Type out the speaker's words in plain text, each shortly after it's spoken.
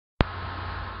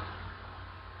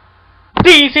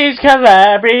This is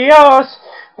Rios,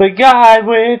 the guy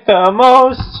with the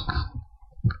most.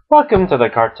 Welcome to the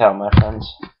cartel, my friends.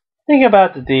 Think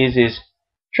about the daisies.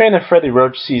 Trainer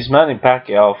Roach sees Manny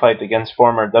Pacquiao fight against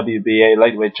former WBA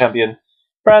lightweight champion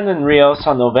Brandon Rios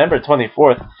on November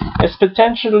 24th. It's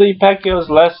potentially Pacquiao's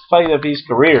last fight of his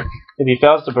career if he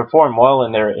fails to perform well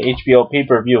in their HBO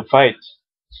pay-per-view fight.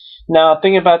 Now,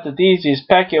 think about the daisies.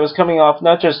 Pacquiao is coming off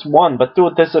not just one, but two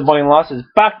disappointing losses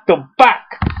back to back,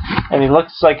 and he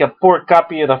looks like a poor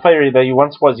copy of the fighter that he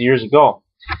once was years ago.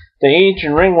 The age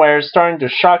and ring wear is starting to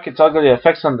shock its ugly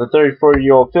effects on the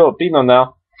 34-year-old Filipino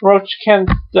now. Roach can't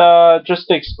just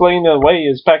explain it away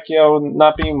as Pacquiao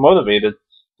not being motivated.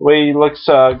 The way he looks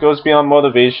goes beyond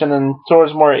motivation and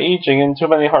towards more aging and too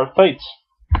many hard fights.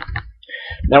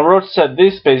 Now Roach said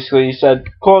this basically. He said,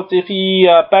 quote, if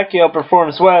Pacquiao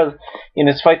performs well in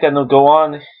his fight, then he'll go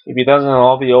on. If he doesn't, it'll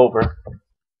all be over.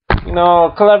 You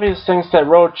know, Calavius thinks that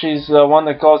Roach is the one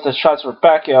that calls the shots for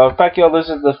Pacquiao. If Pacquiao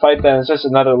loses the fight, then it's just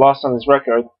another loss on his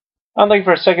record. I don't think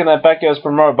for a second that Pacquiao's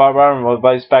promoter Bob Arum will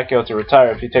advise Pacquiao to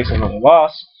retire if he takes another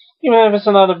loss. Even if it's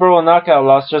another brutal knockout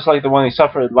loss, just like the one he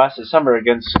suffered last December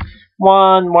against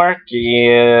Juan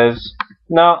Marquez.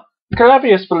 Now,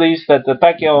 Calavius believes that the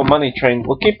Pacquiao money train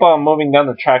will keep on moving down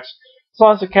the tracks as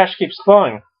long as the cash keeps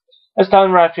flowing. As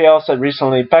Don Rafael said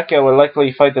recently, Pacquiao will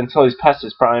likely fight until he's past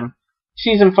his prime.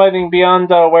 He sees him fighting beyond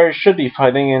where he should be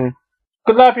fighting, and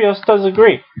Calavius does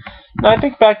agree. Now, I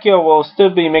think Pacquiao will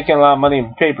still be making a lot of money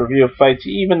in pay-per-view fights,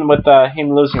 even with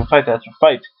him losing fight after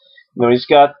fight. You know, he's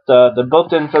got the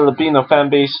built-in Filipino fan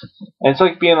base, and it's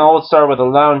like being an old star with a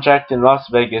lounge act in Las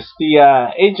Vegas.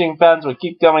 The aging fans will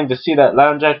keep coming to see that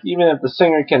lounge act, even if the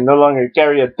singer can no longer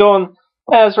carry a tune,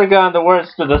 as regard the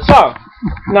words to the song.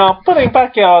 Now, putting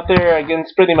Pacquiao out there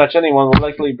against pretty much anyone will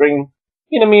likely bring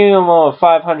in a minimum of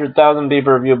 500,000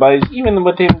 pay-per-view buys, even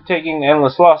with him taking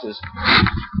endless losses.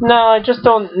 Now, I just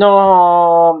don't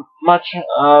know much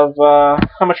of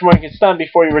how much more he can stand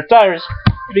before he retires.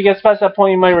 If he gets past that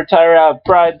point, he might retire out of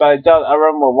pride, but I doubt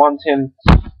Arum will want him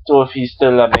to if he's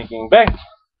still making bank.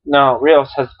 Now,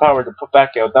 Rios has the power to put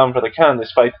Pacquiao down for the count in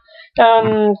this fight,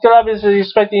 and Calavius is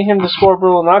expecting him to score a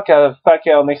brutal knockout if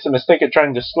Pacquiao makes a mistake of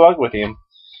trying to slug with him.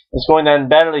 It's going to end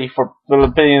badly for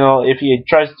Filipino if he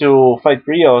tries to fight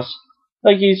Rios.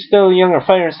 Like he's still a younger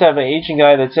fighter instead of an aging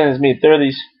guy that's in his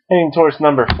mid-30s, heading towards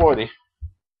number 40.